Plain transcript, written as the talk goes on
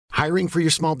Hiring for your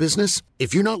small business?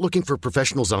 If you're not looking for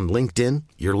professionals on LinkedIn,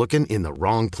 you're looking in the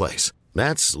wrong place.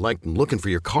 That's like looking for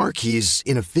your car keys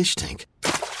in a fish tank.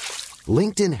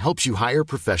 LinkedIn helps you hire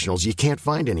professionals you can't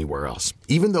find anywhere else,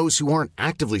 even those who aren't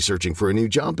actively searching for a new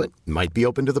job but might be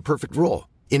open to the perfect role.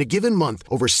 In a given month,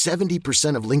 over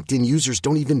 70% of LinkedIn users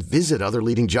don't even visit other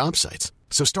leading job sites.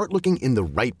 So start looking in the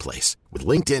right place. With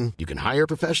LinkedIn, you can hire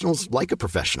professionals like a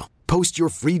professional. Post your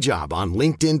free job on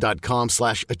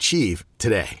linkedin.com/achieve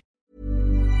today.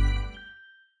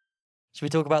 Should we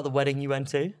talk about the wedding you went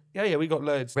to? Yeah, we got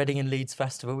loads. Reading and Leeds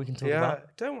Festival we can talk about. Yeah,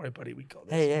 don't worry, buddy, we got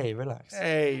this. Hey, relax.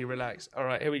 Hey, relax. All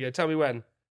right, here we go. Tell me when.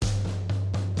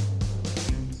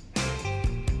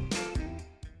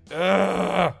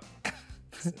 Ugh.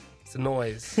 It's a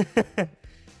noise that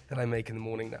I make in the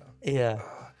morning now. Yeah.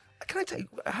 Can I tell you,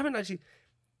 I haven't actually...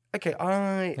 Okay,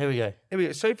 Here we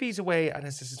go. Sophie's away at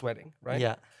her sister's wedding, right?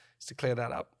 Yeah. Just to clear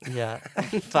that up. Yeah.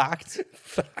 Fact.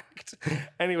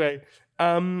 Anyway,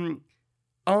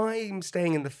 I'm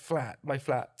staying in my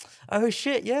flat. Oh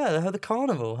shit! Yeah, the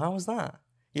carnival. How was that?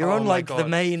 You're Oh on my like God.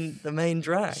 the main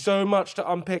drag. So much to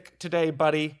unpick today,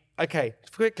 buddy. Okay,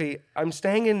 quickly, I'm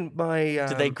staying in my...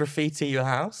 Did they graffiti your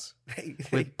house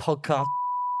with podcast?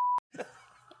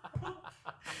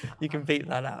 You can beat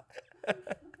that out.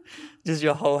 Just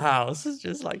your whole house is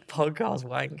just like podcast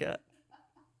wanker.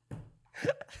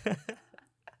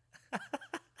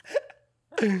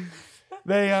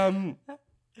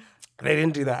 They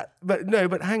didn't do that. But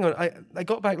hang on. I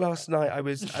got back last night. I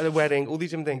was at a wedding, all these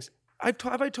different things.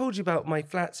 Have I told you about my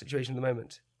flat situation at the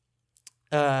moment?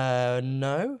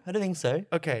 No, I don't think so.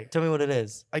 Okay. Tell me what it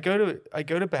is. I go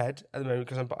to bed at the moment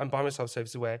because I'm by myself,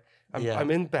 Sophie's away.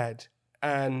 I'm in bed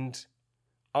and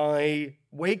I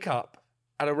wake up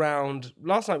at around,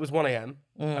 last night was 1 a.m.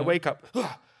 I wake up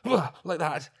like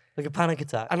that. Like a panic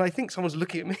attack. And I think someone's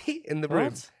looking at me in the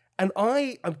room. What? And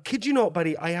I kid you not,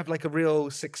 buddy, I have like a real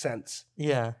sixth sense.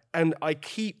 Yeah. And I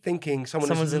keep thinking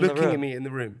someone's in the looking room. at me in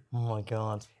the room. Oh my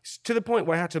God. It's to the point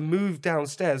where I had to move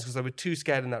downstairs because I was too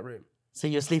scared in that room. So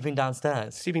you're sleeping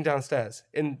downstairs? Sleeping downstairs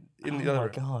in the other room. Oh my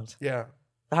God. Yeah.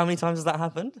 How many times has that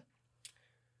happened?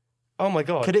 Oh my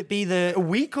God. Could it be a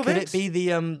week of it? Could it be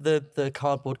the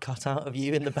cardboard cutout of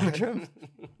you in the bedroom?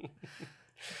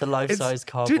 The life-size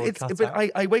cardboard cutout.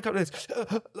 But I wake up with this.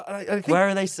 I think, where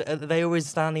are they? Are they always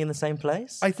standing in the same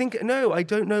place? I think, no, I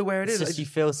don't know where it is. It's just you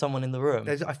feel someone in the room.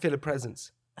 I feel a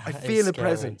presence. I That feel is a scary.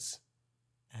 presence.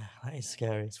 That is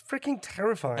scary. It's freaking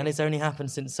terrifying. And it's only happened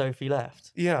since Sophie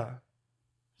left. Yeah.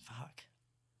 Fuck.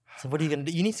 So what are you going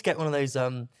to do? You need to get one of those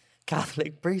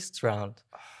Catholic priests round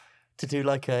to do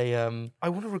like a... I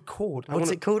want to record. What's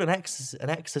it called? An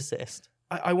exorcist?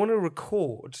 I want to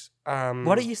record. Why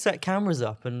don't you set cameras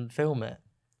up and film it?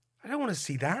 I don't want to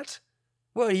see that.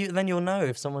 Well, then you'll know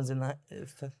if someone's in that...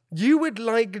 You would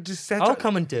like to set I'll up...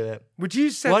 come and do it. Would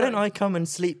you set Why don't I come and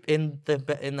sleep in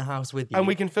the house with you? And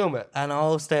we can film it. And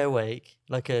I'll stay awake,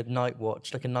 like a night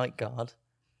watch, like a night guard.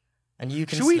 And you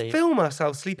can Should sleep. we film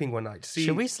ourselves sleeping one night?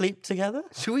 Should we sleep together?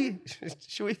 Should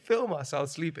we film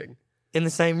ourselves sleeping? In the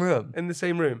same room? In the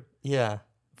same room. Yeah.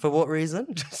 For what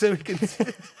reason? So we can...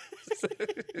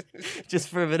 Just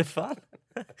for a bit of fun?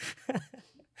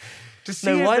 To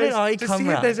see why don't I to come see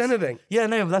round? if there's anything. Yeah,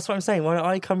 no, that's what I'm saying. Why don't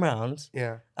I come round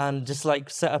and just like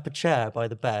set up a chair by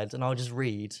the bed and I'll just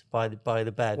read by the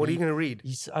bed. What are you going to read?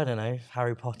 I don't know,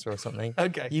 Harry Potter or something.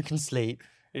 Okay. You can sleep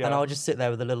and I'll just sit there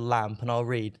with a little lamp and I'll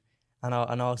read and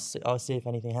I'll see if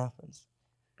anything happens.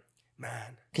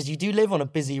 Man. Because you do live on a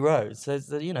busy road, so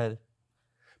you know.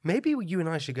 Maybe you and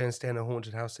I should go and stay in a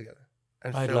haunted house together.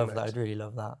 And I'd film love it. that. I'd really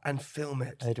love that. And film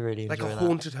it. I'd really enjoy that. Like a that.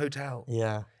 haunted hotel.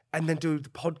 Yeah. And then do the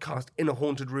podcast in a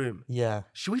haunted room. Yeah.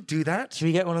 Should we do that? Should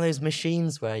we get one of those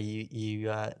machines where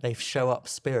they show up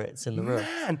spirits in the room?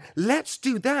 Man, let's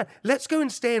do that. Let's go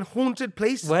and stay in haunted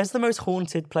places. Where's the most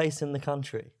haunted place in the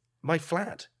country? My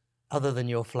flat. Other than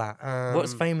your flat.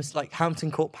 What's famous, like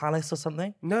Hampton Court Palace or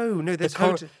something? No, there's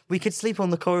we could sleep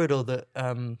on the corridor that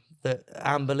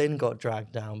Anne Boleyn got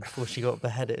dragged down before she got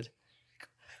beheaded.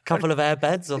 Couple of air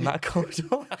beds on that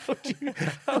corridor.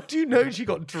 How do you know she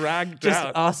got dragged Just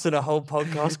down? us and a whole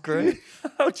podcast crew.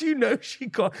 How do you know she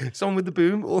got someone with the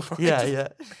boom? Or like Yeah.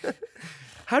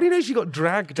 How do you know she got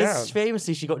dragged down? Just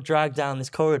famously, she got dragged down this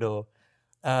corridor.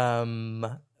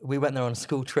 We went there on a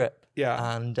school trip.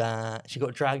 Yeah. And she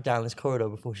got dragged down this corridor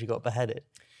before she got beheaded.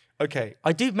 Okay.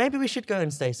 Maybe we should go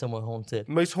and stay somewhere haunted.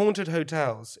 Most haunted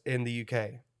hotels in the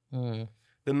UK.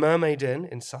 The Mermaid Inn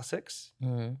in Sussex.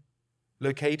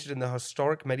 Located in the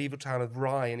historic medieval town of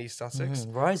Rye in East Sussex.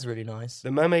 Rye's really nice. The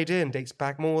Mermaid Inn dates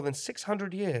back more than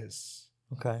 600 years.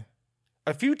 Okay.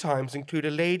 a few times include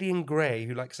a lady in grey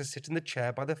who likes to sit in the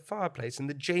chair by the fireplace in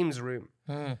the James room.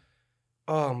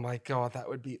 Oh my God, that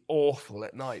would be awful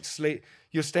at night.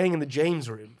 You're staying in the James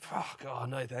room. Oh God,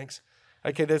 no thanks.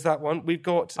 Okay, there's that one. We've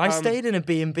got... I stayed in a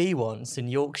B&B once in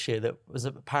Yorkshire that was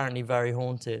apparently very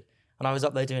haunted. And I was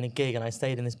up there doing a gig and I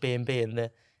stayed in this B&B and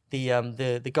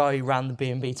the guy who ran the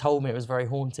B&B told me it was very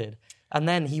haunted. And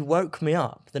then he woke me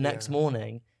up the next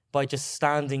morning by just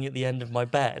standing at the end of my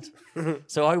bed.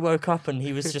 So I woke up and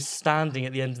he was just standing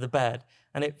at the end of the bed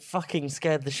and it fucking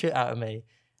scared the shit out of me.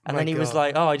 And then he was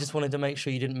like, I just wanted to make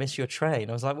sure you didn't miss your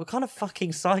train. I was like, what kind of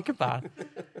fucking psychopath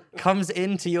comes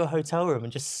into your hotel room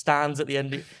and just stands at the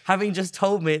end, having just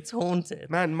told me it's haunted?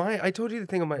 Man, I told you the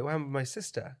thing on what happened with my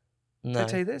sister. No, Did I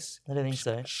tell you this? I don't think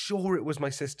so. Sure, it was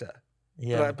my sister.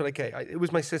 Yeah. But okay, it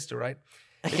was my sister, right?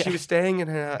 And she was staying in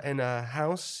her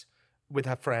house with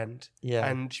her friend. Yeah.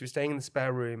 And she was staying in the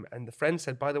spare room. And the friend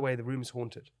said, by the way, the room's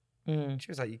haunted. She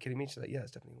was like, you kidding me? She's like, yeah,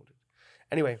 it's definitely haunted.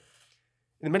 Anyway,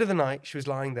 in the middle of the night, she was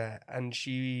lying there and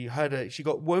she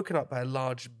got woken up by a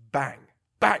large bang.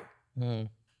 Bang! What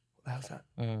the hell's that?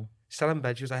 She's still in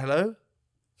bed. She was like, hello?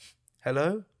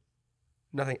 Hello?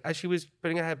 Nothing. As she was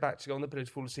putting her head back to go on the pillow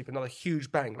to fall asleep, another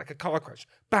huge bang, like a car crash.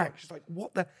 Bang! She's like,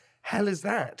 what the hell is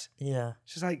that? Yeah.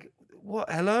 She's like,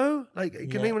 what? Hello? Like,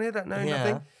 can anyone hear that? No,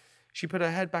 nothing. She put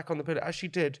her head back on the pillow. As she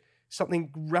did,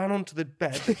 something ran onto the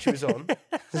bed that she was on.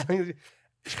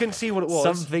 She couldn't see what it was.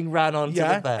 Something ran onto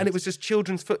the bed. And it was just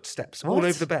children's footsteps all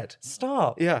over the bed.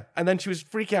 Stop. Yeah. And then she was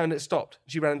freaking out and it stopped.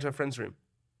 She ran into her friend's room.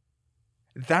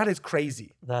 That is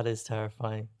crazy. That is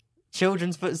terrifying.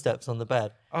 Children's footsteps on the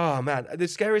bed. Oh, man. The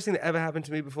scariest thing that ever happened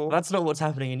to me before. That's not what's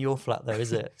happening in your flat, though,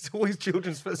 is it? It's always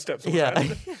children's footsteps.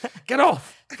 Yeah. Get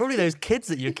off. Probably those kids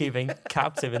that you're keeping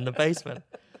captive in the basement.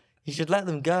 You should let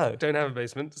them go. Don't have a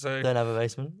basement. So Don't have a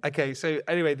basement. Okay, so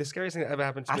anyway, the scariest thing that ever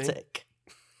happened to me. Attic.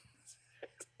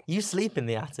 You sleep in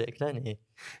the attic, don't you?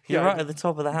 You're right at the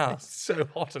top of the house. It's so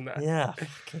hot in there. Yeah,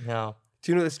 fucking hell.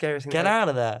 Do you know what the scariest thing? Get out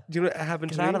of there. Do you know what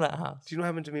happened to me? Get out of that house. Do you know what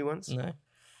happened to me once? No.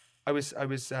 I was.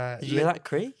 Did you hear that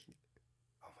creak?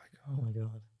 Oh my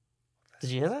god.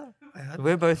 Did you hear that? I heard.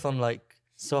 We're both on like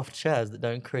soft chairs that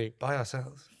don't creak. By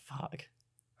ourselves. Fuck.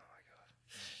 Oh my god.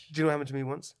 Do you know what happened to me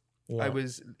once? Yeah. I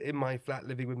was in my flat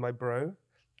living with my bro,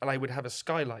 and I would have a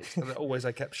skylight that always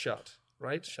I kept shut.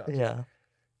 Right, shut. Yeah.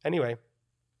 Anyway,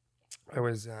 I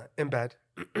was in bed,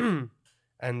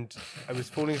 and I was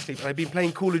falling asleep, and I'd been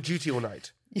playing Call of Duty all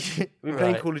night. I've been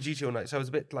playing Call of Duty all night, so I was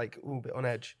a bit on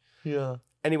edge. Yeah.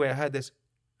 Anyway, I heard this.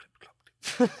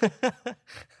 I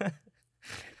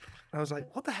was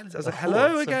like, what the hell is that? I was like,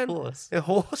 hello again. A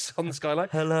horse on the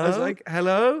skylight. Hello? I was like,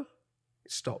 hello?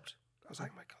 It stopped. I was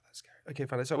like, oh my God, that's scary. Okay,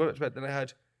 fine. So I went up to bed, then I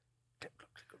heard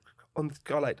on the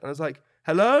skylight. And I was like,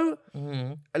 hello?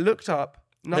 Mm-hmm. I looked up.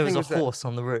 Nothing there was a horse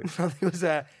on the roof. Nothing was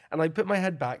there. And I put my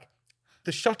head back.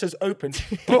 The shutters opened.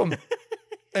 Boom.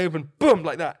 Open. Boom.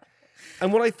 Like that.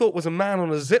 And what I thought was a man on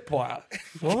a zip wire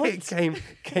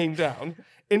came down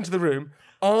into the room.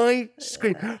 I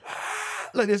screamed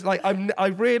like this. Like I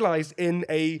realized in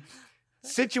a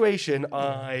situation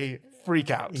I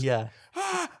freak out. Yeah.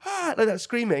 Like that,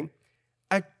 screaming.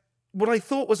 What I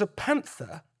thought was a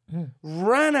panther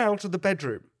ran out of the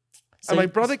bedroom. So and my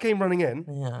brother came running in.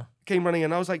 Yeah.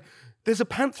 I was like, there's a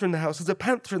panther in the house. There's a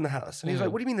panther in the house. And he was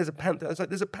like, what do you mean there's a panther? I was like,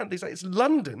 there's a panther. He's like, it's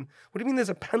London. What do you mean there's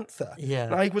a panther? Yeah.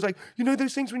 And I was like, you know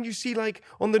those things when you see like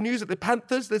on the news that the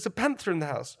panthers, there's a panther in the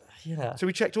house. Yeah. So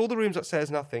we checked all the rooms upstairs,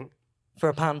 nothing. For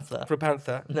a panther? For a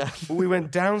panther. No. But we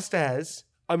went downstairs.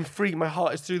 I'm freaked. My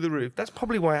heart is through the roof. That's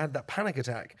probably why I had that panic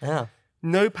attack. Yeah.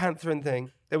 No panther and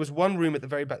thing. There was one room at the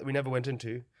very back that we never went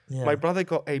into. Yeah. My brother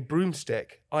got a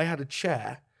broomstick. I had a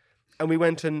chair. And we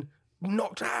went and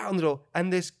knocked on the door.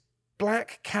 And this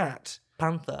black cat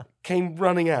panther came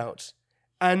running out.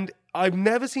 And I've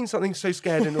never seen something so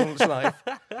scared in all its life.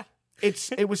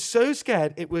 It was so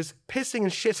scared, it was pissing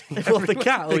and shitting everywhere. What, the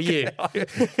cat or you?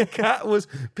 The cat was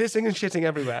pissing and shitting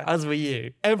everywhere. As were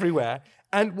you. Everywhere.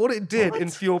 And what it did in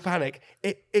pure panic,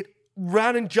 it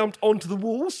ran and jumped onto the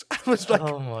walls. I was like,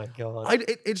 oh my God.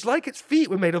 It's like its feet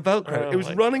were made of Velcro. It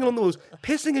was running on the walls,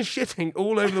 pissing and shitting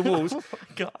all over the walls. Oh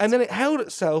my God. And then it held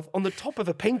itself on the top of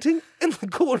a painting in the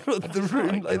corner of the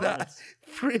room like that,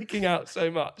 freaking out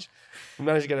so much. We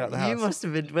managed to get out of the house. You must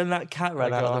have been, when that cat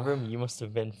ran out of the room, you must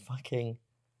have been fucking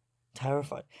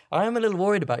terrified. I am a little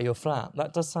worried about your flat.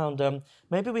 That does sound,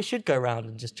 maybe we should go around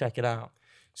and just check it out.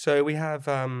 So we have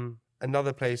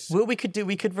another place. What we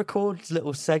could record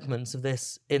little segments of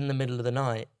this in the middle of the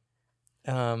night.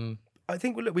 I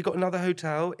think, look, we got another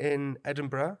hotel in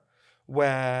Edinburgh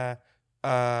where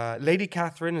Lady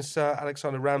Catherine and Sir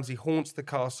Alexander Ramsay haunts the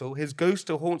castle. His ghost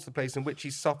still haunts the place in which he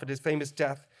suffered his famous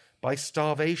death by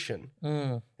starvation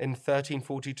in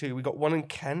 1342. We got one in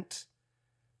Kent.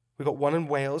 We got one in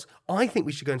Wales. I think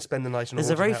we should go and spend the night in a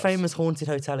haunted house. There's a very famous haunted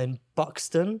hotel in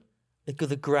Buxton.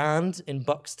 The Grand in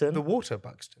Buxton. The water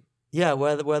Buxton. Yeah,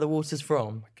 where the water's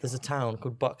from. There's a town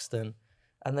called Buxton.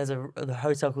 And there's a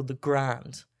hotel called the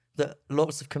Grand that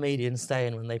lots of comedians stay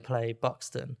in when they play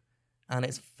Buxton. And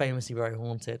it's famously very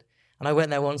haunted. And I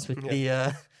went there once with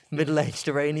the middle-aged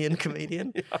Iranian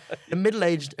comedian. A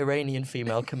middle-aged Iranian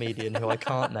female comedian who I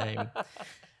can't name.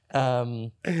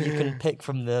 You can pick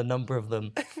from the number of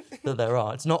them that there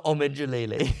are. It's not Omid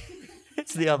Jalili.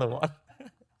 It's the other one.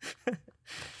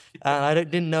 And I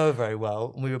didn't know her very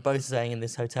well. And we were both staying in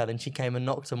this hotel, and she came and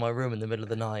knocked on my room in the middle of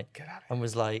the night and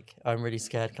was like, I'm really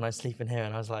scared. Can I sleep in here?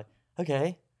 And I was like,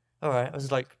 okay, all right. I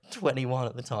was like 21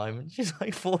 at the time, and she's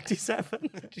like 47.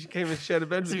 She came and shared a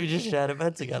bed with So you. we just shared a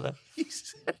bed together.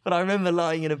 But I remember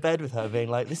lying in a bed with her being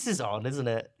like, this is odd, isn't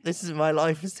it? My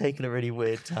life has taken a really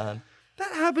weird turn.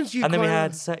 That happens to you. And then we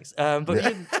had sex,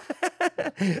 but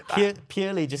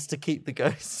purely just to keep the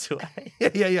ghosts away.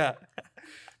 Yeah.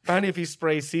 Only if you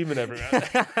spray semen everywhere.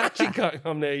 She can't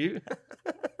come near you.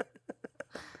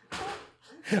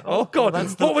 Oh, God.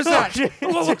 What was that?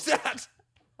 What was that?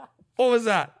 What was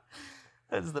that?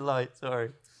 That's the light, sorry.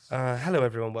 Hello,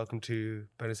 everyone. Welcome to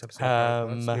bonus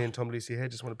episode. Me and Tom Lucy here.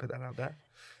 Just want to put that out there.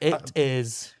 It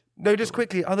is... No, just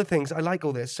quickly, other things. I like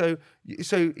all this. So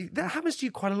that happens to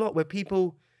you quite a lot where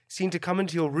people seem to come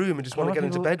into your room and just want to get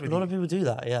into bed with you. A lot of people do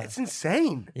that, yeah. It's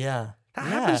insane. Yeah. That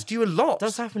happens to you a lot. It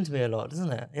does happen to me a lot,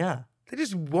 doesn't it? Yeah. They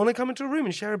just want to come into a room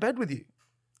and share a bed with you.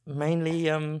 Mainly,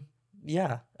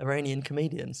 Iranian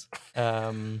comedians.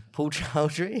 Paul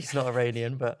Chowdhury, he's not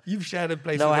Iranian, but... You've shared a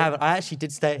place No, with I him. haven't. I actually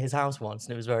did stay at his house once,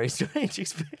 and it was a very strange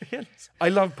experience. I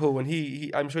love Paul, and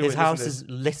he I'm sure his house is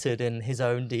littered in his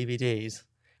own DVDs.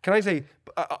 Can I say,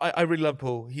 I really love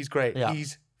Paul. He's great. Yeah.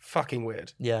 He's fucking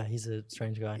weird. Yeah, he's a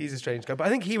strange guy. He's a strange guy, but I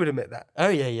think he would admit that. Oh,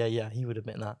 yeah. He would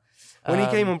admit that. When he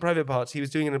came on Private Parts, he was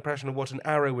doing an impression of what an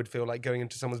arrow would feel like going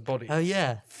into someone's body. Oh,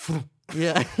 yeah.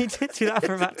 Yeah, he did do that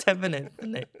for about 10 minutes,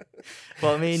 didn't he?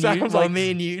 Well, me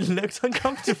and you looked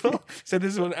uncomfortable. So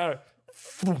this is what an arrow...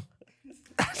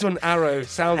 That's what an arrow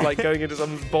sounds like going into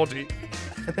someone's body.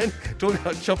 And then talking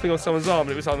about chopping off someone's arm,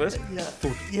 and it was on this.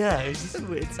 Yeah, it was just a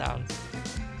weird sound.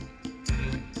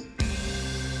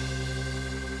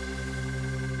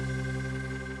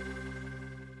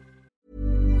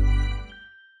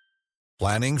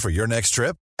 Planning for your next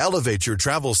trip? Elevate your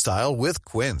travel style with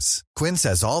Quince. Quince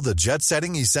has all the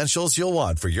jet-setting essentials you'll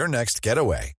want for your next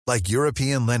getaway, like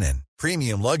European linen,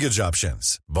 premium luggage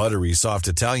options, buttery soft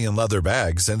Italian leather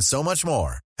bags, and so much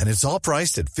more. And it's all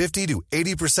priced at 50 to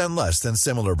 80% less than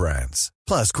similar brands.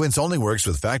 Plus, Quince only works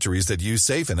with factories that use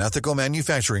safe and ethical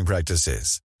manufacturing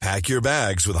practices. Pack your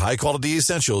bags with high-quality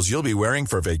essentials you'll be wearing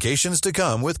for vacations to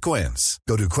come with Quince.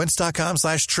 Go to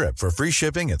quince.com/trip for free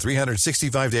shipping and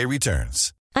 365-day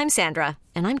returns. I'm Sandra,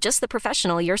 and I'm just the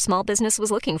professional your small business was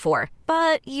looking for.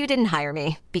 But you didn't hire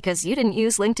me because you didn't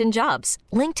use LinkedIn Jobs.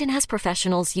 LinkedIn has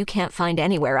professionals you can't find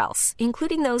anywhere else,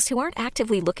 including those who aren't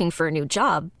actively looking for a new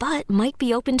job, but might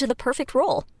be open to the perfect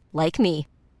role, like me.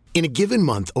 In a given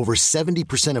month, over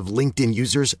 70% of LinkedIn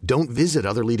users don't visit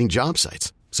other leading job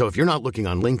sites. So if you're not looking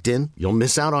on LinkedIn, you'll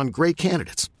miss out on great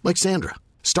candidates like Sandra.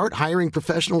 Start hiring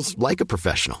professionals like a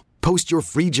professional. Post your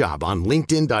free job on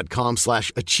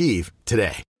linkedin.com/achieve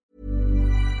today.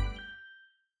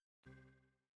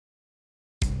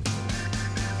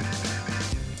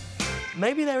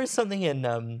 Maybe there is something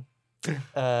in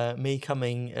me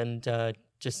coming and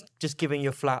just giving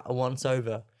your flat a once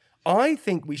over. I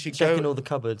think we should checking all the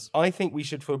cupboards. I think we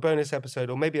should, for a bonus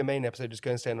episode or maybe a main episode, just go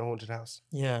and stay in a haunted house.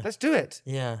 Yeah. Let's do it.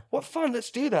 Yeah. What fun.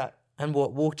 Let's do that. And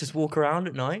just walk around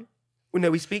at night? Well, no,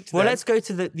 we speak to them. Well, let's go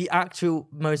to the actual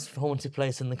most haunted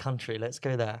place in the country. Let's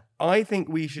go there. I think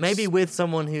we should... Maybe with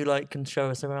someone who can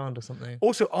show us around or something.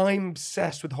 Also, I'm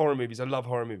obsessed with horror movies. I love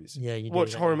horror movies. Yeah, you do.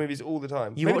 Watch horror movies all the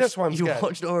time. Maybe that's why I'm scared. You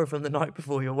watched horror from the night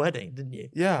before your wedding, didn't you?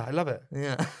 Yeah, I love it.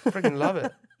 Yeah. Freaking love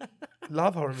it.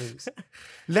 Love horror movies.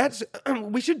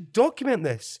 We should document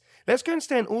this. Let's go and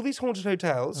stay in all these haunted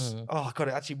hotels. Oh, God,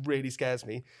 it actually really scares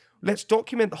me. Let's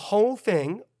document the whole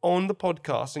thing on the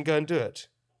podcast and go and do it.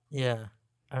 Yeah.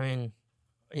 I'm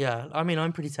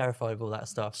pretty terrified of all that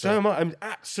stuff. So am I. I'm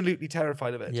absolutely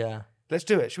terrified of it. Yeah. Let's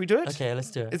do it. Should we do it? Okay,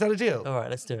 let's do it. Is that a deal? All right,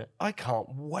 let's do it. I can't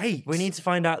wait. We need to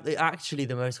find out the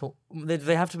most... Do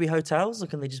they have to be hotels or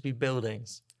can they just be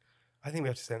buildings? I think we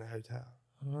have to stay in a hotel.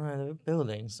 No, they're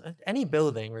buildings. Any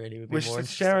building really would be more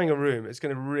interesting. Sharing a room. It's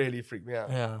going to really freak me out.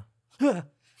 Yeah.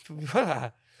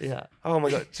 Yeah. Oh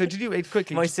my God. So did you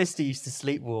quickly? My sister used to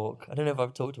sleepwalk. I don't know if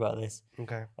I've talked about this.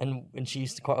 Okay. And she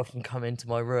used to quite often come into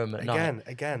my room at night.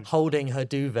 Again. Holding her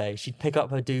duvet. She'd pick up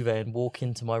her duvet and walk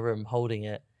into my room holding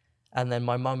it. And then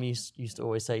my mum used to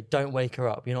always say, don't wake her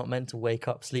up. You're not meant to wake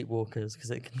up sleepwalkers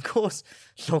because it can cause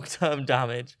long-term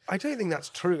damage. I don't think that's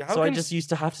true. I just used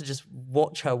to have to just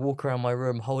watch her walk around my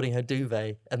room holding her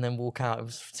duvet and then walk out. It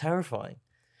was terrifying.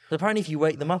 But apparently if you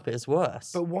wake them up, it's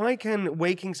worse. But why can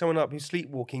waking someone up who's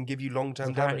sleepwalking give you long-term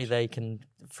damage? Apparently they can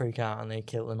freak out and they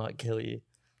might kill you.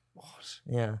 What?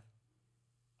 Yeah.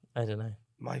 I don't know.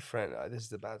 My friend, this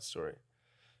is a bad story.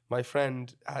 My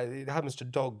friend, it happens to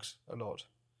dogs a lot.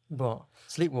 What?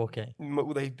 Sleepwalking?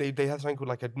 They have something called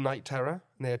like a night terror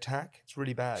and they attack. It's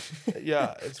really bad.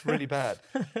 Yeah, it's really bad.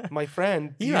 My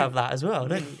friend... You have that as well,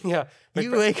 don't you? Yeah.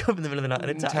 You wake up in the middle of the night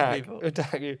and attack people.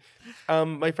 Attack you.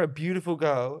 My friend, beautiful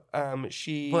girl,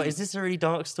 she... What, is this a really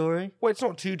dark story? Well, it's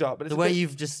not too dark, but it's the way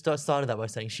you've just started that by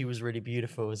saying she was really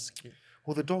beautiful was...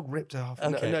 Well, the dog ripped her off.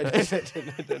 Okay. No.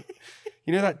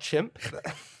 You know that chimp?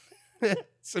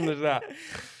 Similar to that.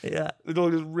 Yeah. The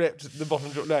dog just ripped the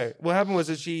bottom jaw. No. What happened was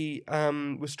that she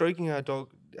was stroking her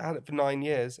dog, had it for 9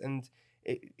 years, and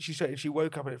she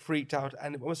woke up and it freaked out,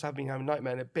 and it must have been having a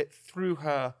nightmare, and it bit through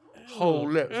her whole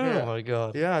lips. Oh my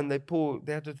God. Yeah, and the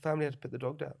family had to put the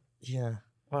dog down. Yeah.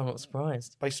 Well, I'm not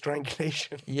surprised. By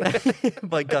strangulation. Yeah.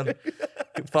 By gun.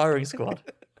 Firing squad.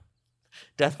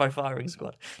 Death by firing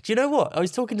squad. Do you know what? I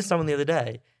was talking to someone the other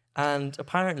day, and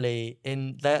apparently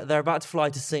they're about to fly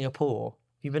to Singapore.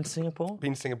 Have you been to Singapore?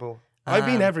 Been to Singapore. I've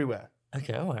been everywhere.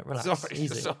 Okay, all right, relax.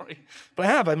 Sorry. But I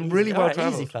have. I'm really well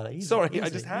traveled. Easy, fella. Easy, sorry, easy, I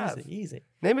just have. Easy.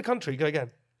 Name a country. Go again.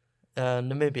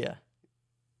 Namibia.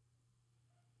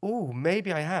 Oh,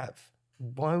 maybe I have.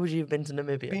 Why would you have been to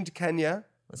Namibia? Been to Kenya.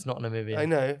 That's not Namibia. I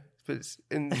know, but it's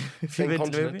in the same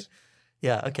continent.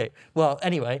 Yeah, okay. Well,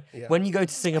 anyway, when you go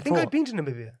to Singapore... I think I've been to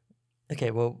Namibia. Okay,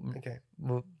 we'll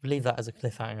leave that as a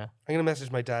cliffhanger. I'm going to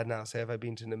message my dad now, say, have I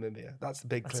been to Namibia? That's the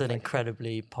big That's an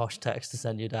incredibly posh text to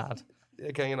send your dad.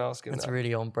 Okay, I'm going to ask him That's that.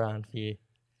 really on brand for you.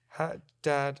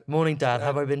 Dad. Morning, Dad.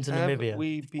 Have I been to Namibia? Have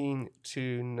we been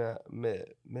to Namibia?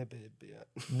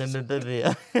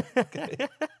 Namibia.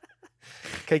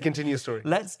 Okay, continue your story.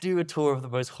 Let's do a tour of the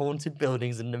most haunted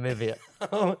buildings in Namibia.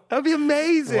 Oh, that'd be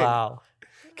amazing. Wow.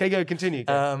 Okay, go, continue.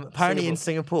 Apparently in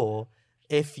Singapore,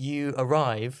 if you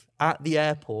arrive at the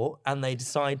airport and they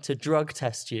decide to drug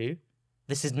test you,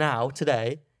 this is now,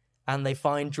 today, and they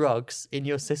find drugs in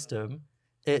your system,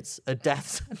 it's a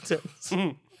death sentence.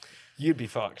 You'd be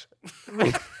fucked.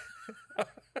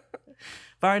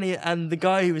 Apparently, and the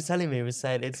guy who was telling me was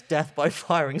saying it's death by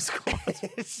firing squad.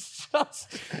 It's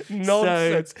just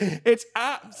nonsense. It's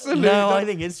absolute. No, I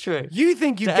think it's true. You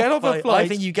think you get off a flight? I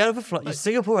think you get off a flight.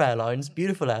 Singapore Airlines,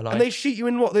 beautiful airline. And they shoot you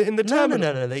in what? In the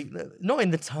terminal? No. They not in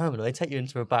the terminal. They take you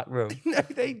into a back room. No,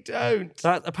 they don't.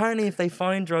 But apparently, if they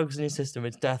find drugs in your system,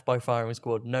 it's death by firing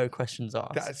squad. No questions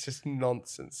asked. That's just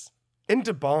nonsense. In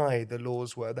Dubai, the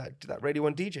laws were that Radio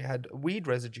 1 DJ had weed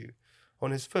residue on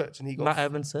his foot, and he got Matt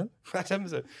Evanson.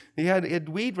 He had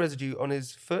weed residue on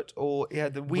his foot, or he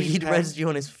had the weed residue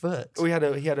on his foot. Or he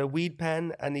had a weed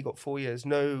pen, and he got 4 years,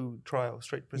 no trial,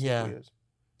 straight to prison. 4 years.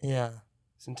 Yeah,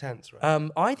 it's intense,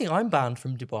 right? I think I'm banned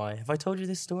from Dubai. Have I told you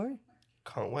this story?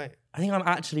 Can't wait. I think I'm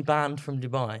actually banned from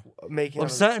Dubai. I'm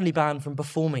certainly banned from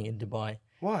performing in Dubai.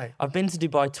 Why? I've been to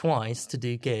Dubai twice to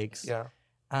do gigs. Yeah.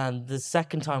 And the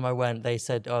second time I went, they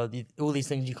said, "Oh, all these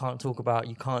things you can't talk about.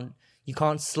 You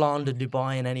can't slander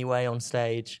Dubai in any way on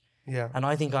stage." Yeah. And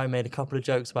I think I made a couple of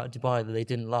jokes about Dubai that they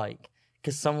didn't like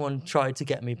because someone tried to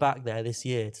get me back there this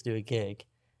year to do a gig,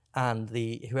 and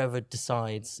whoever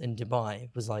decides in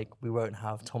Dubai was like, "We won't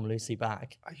have Tom Lucy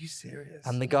back." Are you serious?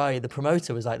 And the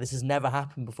promoter was like, "This has never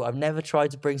happened before. I've never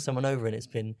tried to bring someone over, and it's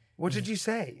been." What did you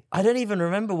say? I don't even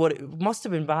remember what it must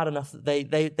have been bad enough that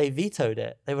they vetoed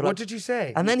it. They were like, "What did you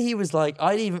say?" And then he was like,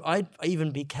 "I'd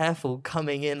even be careful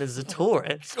coming in as a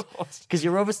tourist because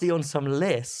you're obviously on some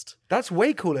list." That's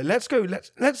way cooler. Let's go.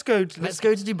 Let's go to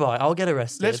Dubai. I'll get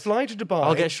arrested. Let's fly to Dubai.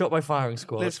 I'll get shot by firing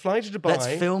squad. Let's fly to Dubai. Let's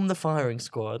film the firing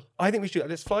squad. I think we should.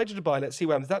 Let's fly to Dubai. Let's see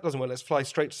what happens. If that doesn't work, let's fly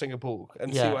straight to Singapore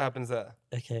and see what happens there.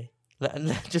 Okay.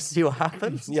 Let's just see what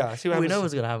happens. Yeah, see what happens. We know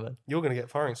what's going to happen. You're going to get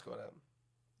firing squad out.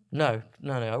 No,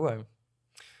 I won't.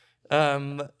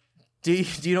 Do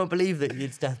you not believe that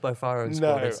it's death by firing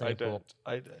squad in Singapore?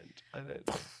 I don't.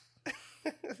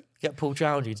 Get Paul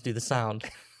Chowdhury to do the sound.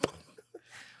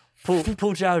 Paul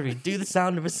Chowdhury, do the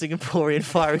sound of a Singaporean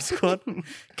firing squad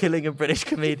killing a British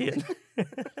comedian.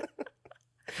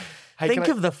 Hey,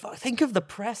 think of the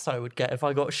press I would get if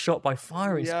I got shot by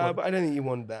firing squad. Yeah, but I don't think you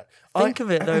wanted that. Think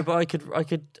of it though, but I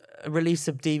could release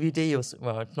a DVD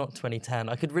or not 2010.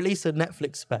 I could release a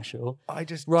Netflix special.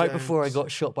 Before I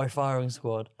got shot by firing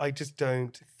squad. I just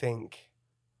don't think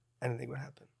anything would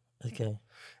happen. Okay.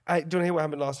 Do you want to hear what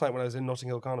happened last night when I was in Notting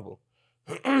Hill Carnival?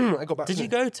 I got back. Did you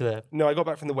go to it? No, I got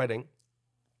back from the wedding.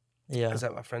 Yeah. I was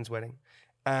at my friend's wedding,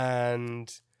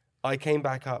 and I came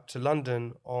back up to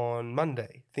London on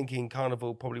Monday, thinking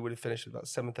Carnival probably would have finished at about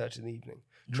 7:30 in the evening.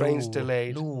 Trains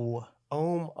delayed. No.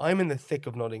 Oh, I'm in the thick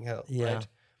of Notting Hill. Yeah. Right?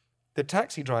 The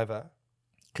taxi driver.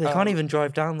 They can't even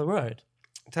drive down the road.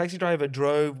 Taxi driver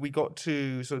drove. We got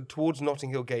to sort of towards Notting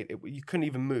Hill Gate. You couldn't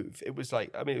even move. It was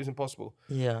like, it was impossible.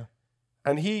 Yeah.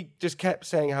 And he just kept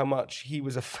saying how much he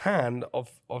was a fan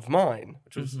of mine,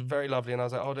 which was very lovely. And I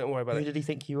was like, oh, don't worry about Who it. did he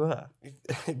think you were?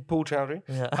 Paul Chowdhury.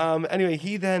 Yeah. Anyway,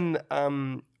 he then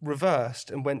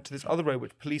reversed and went to this other road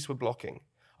which police were blocking.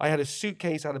 I had a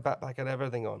suitcase, I had a backpack, I had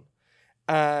everything on.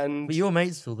 And But your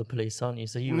mates feel the police, aren't you?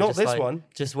 So you were Not just this like, one.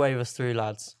 Just wave us through,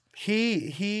 lads.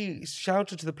 he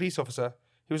shouted to the police officer.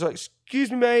 He was like,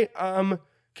 excuse me, mate, can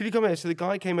you come here? So the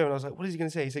guy came over and I was like, what is he going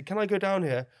to say? He said, can I go down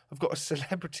here? I've got a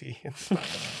celebrity.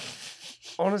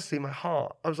 Honestly, my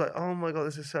heart. I was like, oh my God,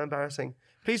 this is so embarrassing.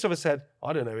 Police officer said,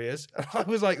 I don't know who he is. And I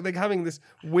was like, they're having this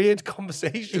weird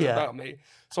conversation about me.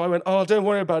 So I went, oh, don't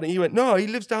worry about it. He went, no, he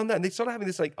lives down there. And they started having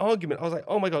this like argument. I was like,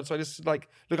 oh my God. So I just like,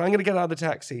 look, I'm going to get out of the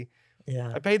taxi.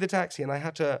 Yeah. I paid the taxi and I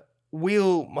had to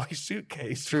wheel my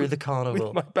suitcase Through the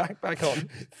carnival. with my backpack on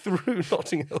through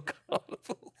Notting Hill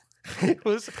Carnival. It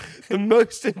was the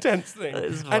most intense thing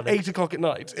at 8 o'clock at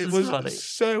night. It was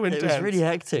so intense. It was really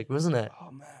hectic, wasn't it?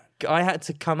 Oh man! I had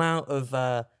to come out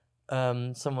of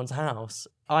someone's house.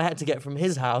 I had to get from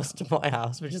his house to my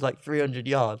house, which is like 300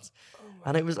 yards,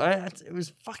 and it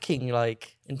was fucking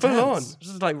like intense. Full on.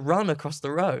 Just like run across the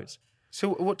road.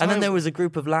 So what time? And then there was a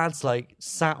group of lads like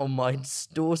sat on my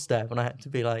doorstep, and I had to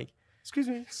be like, excuse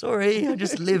me, sorry,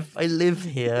 I live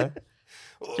here.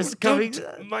 Just coming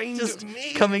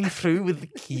through with the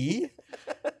key.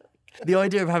 The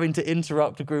idea of having to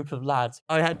interrupt a group of lads,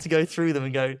 I had to go through them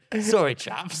and go, sorry,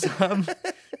 chaps,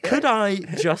 could I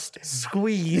just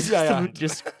squeeze,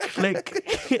 just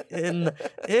click in,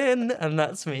 and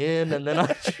that's me in, and then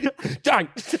I...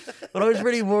 But I was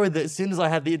really worried that as soon as I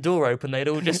had the door open, they'd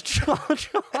all just charge.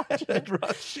 They'd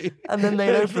rush you. And then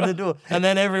they'd open the door, and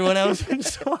then everyone else would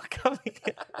start coming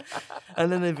in.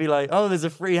 And then they'd be like, oh, there's a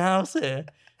free house here.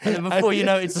 And then before you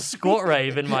know it, it's a squat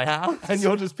rave in my house. And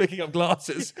you're just picking up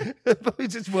glasses.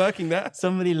 Just working there.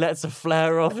 Somebody lets a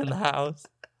flare off in the house.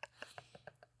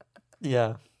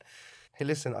 Yeah. Hey,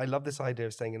 listen, I love this idea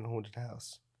of staying in a haunted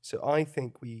house. So I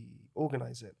think we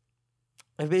organise it.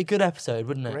 It'd be a good episode,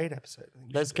 wouldn't it? Great episode.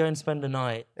 Let's go and spend a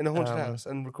night. In a haunted house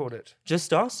and record it.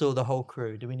 Just us or the whole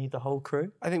crew? Do we need the whole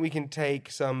crew? I think we can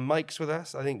take some mics with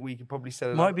us. I think we could probably set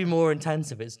it up. Might be more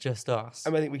intense if it's just us.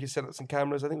 I think we could set up some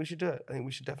cameras. I think we should do it. I think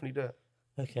we should definitely do it.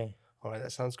 Okay. All right,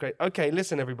 that sounds great. Okay,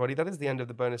 listen, everybody. That is the end of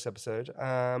the bonus episode.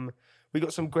 We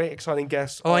got some great, exciting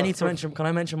guests. Oh, I need to mention... Can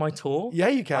I mention my tour? Yeah,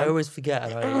 you can. I always forget.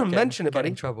 And I mention it, buddy.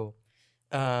 Get in trouble.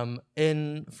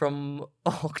 From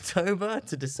October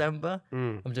to December,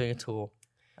 I'm doing a tour,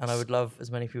 and I would love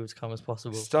as many people to come as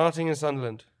possible. Starting in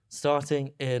Sunderland,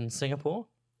 starting in Singapore,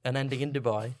 and ending in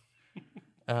Dubai.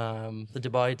 The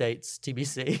Dubai dates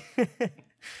TBC.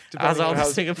 As are the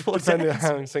Singapore dates. Depending on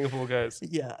how Singapore goes.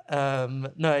 Yeah.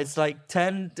 No, it's like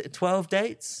 12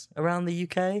 dates around the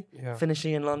UK. Yeah.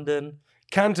 Finishing in London.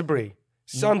 Canterbury,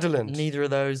 Sunderland. Neither of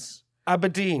those.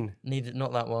 Aberdeen.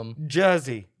 Not that one.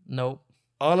 Jersey. Nope.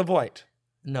 Isle of Wight.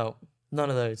 No,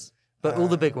 none of those. But all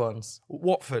the big ones.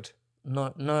 Watford.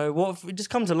 No. Watford.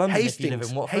 Just come to London if you live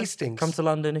in Watford. Hastings. Come to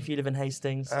London if you live in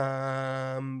Hastings.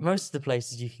 Most of the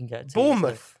places you can get to.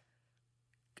 Bournemouth.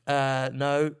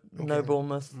 No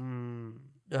Bournemouth.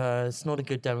 It's not a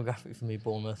good demographic for me,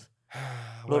 Bournemouth.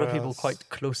 A lot of people quite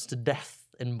close to death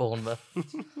in Bournemouth.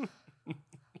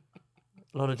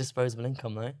 A lot of disposable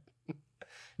income, though.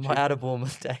 Might add a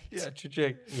Bournemouth date. Yeah,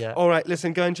 cha-ching. Yeah. All right,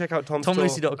 listen, go and check out Tom's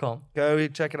TomLucy.com. Go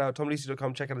check it out,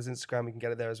 TomLucy.com. Check out his Instagram. You can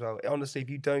get it there as well. Honestly, if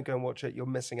you don't go and watch it, you're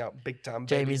missing out big time.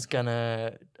 Jamie's going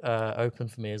to open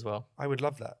for me as well. I would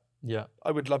love that. Yeah. I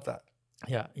would love that.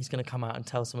 Yeah, he's going to come out and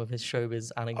tell some of his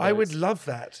showbiz anecdotes. I would love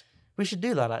that. We should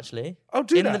do that, actually. Oh,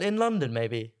 do that? In London,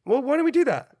 maybe. Well, why don't we do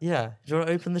that? Yeah. Do you want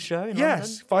to open the show in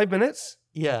Yes. London? 5 minutes?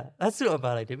 Yeah, that's not a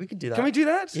bad idea. We could do that. Can we do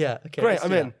that? Yeah. Okay. Great,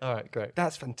 I'm in. All right, great.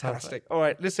 That's fantastic. All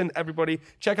right, listen, everybody.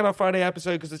 Check out our Friday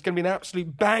episode because it's going to be an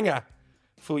absolute banger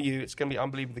for you. It's going to be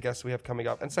unbelievable, the guests we have coming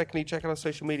up. And secondly, check out our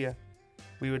social media.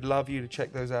 We would love you to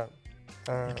check those out.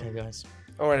 Okay, guys.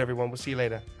 All right, everyone. We'll see you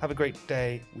later. Have a great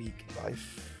day, week,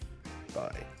 life.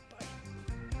 Bye.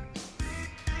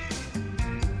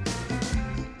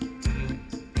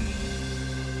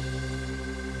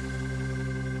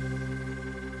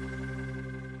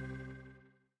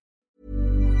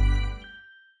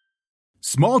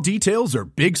 Small details are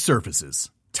big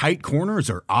surfaces. Tight corners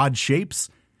are odd shapes.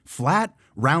 Flat,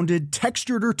 rounded,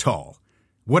 textured, or tall.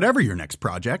 Whatever your next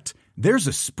project, there's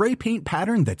a spray paint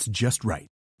pattern that's just right.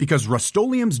 Because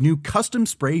Rust-Oleum's new Custom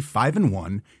Spray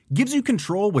 5-in-1 gives you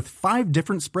control with 5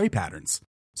 different spray patterns.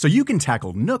 So you can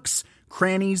tackle nooks,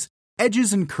 crannies,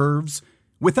 edges, and curves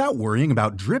without worrying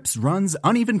about drips, runs,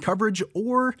 uneven coverage,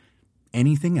 or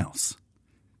anything else.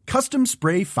 Custom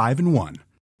Spray 5-in-1.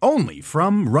 Only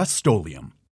from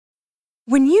Rust-Oleum.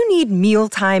 When you need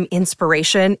mealtime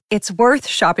inspiration, it's worth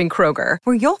shopping Kroger,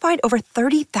 where you'll find over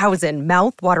 30,000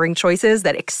 mouth-watering choices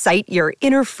that excite your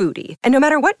inner foodie. And no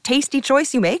matter what tasty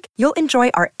choice you make, you'll enjoy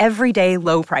our everyday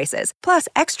low prices, plus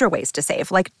extra ways to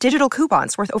save, like digital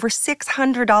coupons worth over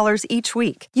 $600 each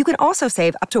week. You can also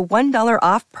save up to $1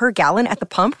 off per gallon at the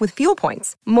pump with fuel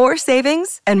points. More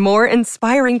savings and more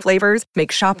inspiring flavors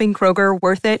make shopping Kroger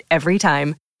worth it every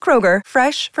time. Kroger,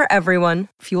 fresh for everyone.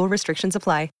 Fuel restrictions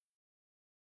apply.